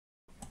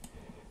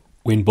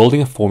When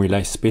building a formula,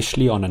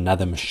 especially on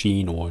another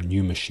machine or a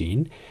new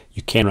machine,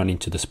 you can run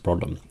into this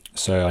problem.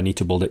 So I need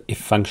to build an if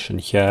function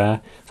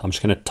here. So I'm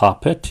just going to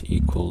type it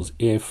equals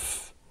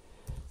if,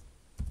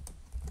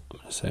 I'm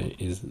going to say,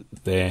 is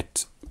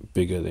that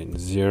bigger than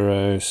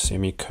 0,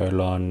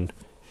 semicolon,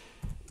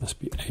 must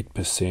be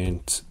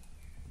 8%,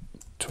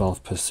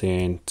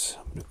 12%.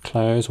 I'm going to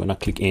close. When I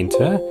click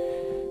enter,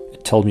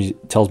 it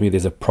tells me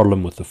there's a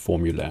problem with the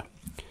formula.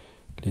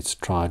 Let's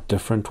try a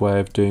different way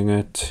of doing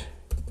it.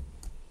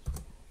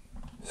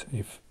 So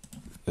if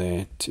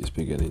that is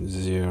bigger than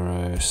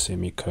 0,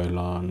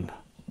 semicolon,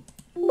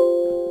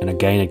 and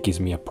again it gives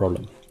me a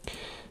problem.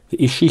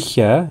 The issue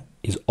here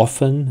is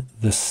often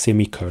the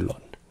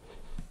semicolon.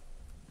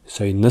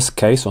 So in this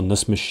case, on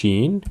this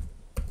machine,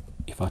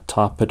 if I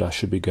type it, I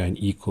should be going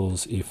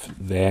equals if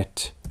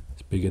that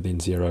is bigger than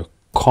 0,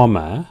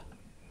 comma,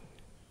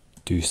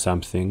 do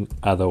something,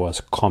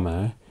 otherwise,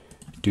 comma,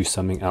 do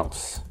something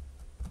else.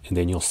 And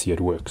then you'll see it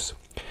works.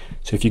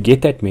 So if you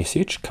get that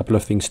message, a couple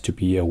of things to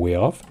be aware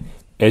of.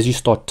 As you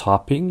start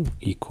typing,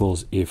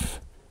 equals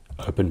if,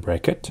 open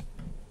bracket,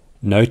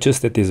 notice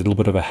that there's a little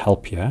bit of a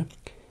help here.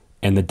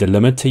 And the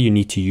delimiter you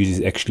need to use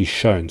is actually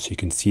shown. So you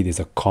can see there's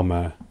a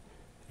comma,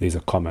 there's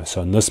a comma.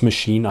 So on this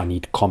machine, I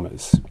need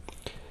commas.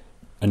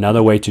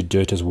 Another way to do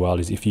it as well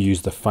is if you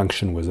use the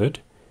function wizard,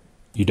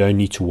 you don't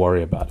need to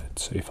worry about it.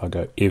 So if I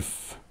go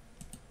if,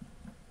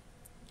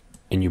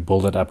 and you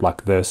build it up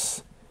like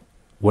this,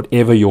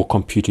 whatever your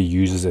computer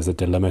uses as a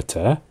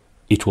delimiter,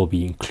 it will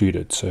be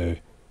included. So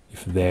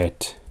if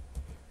that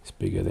is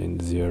bigger than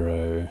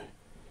 0,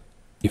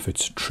 if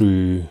it's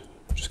true,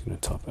 I'm just going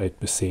to type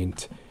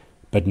 8%.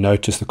 But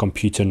notice the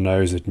computer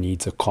knows it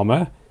needs a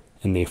comma,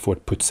 and therefore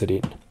it puts it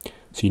in.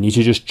 So you need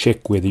to just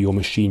check whether your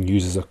machine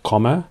uses a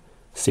comma,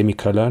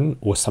 semicolon,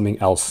 or something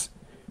else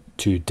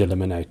to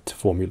delimitate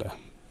formula.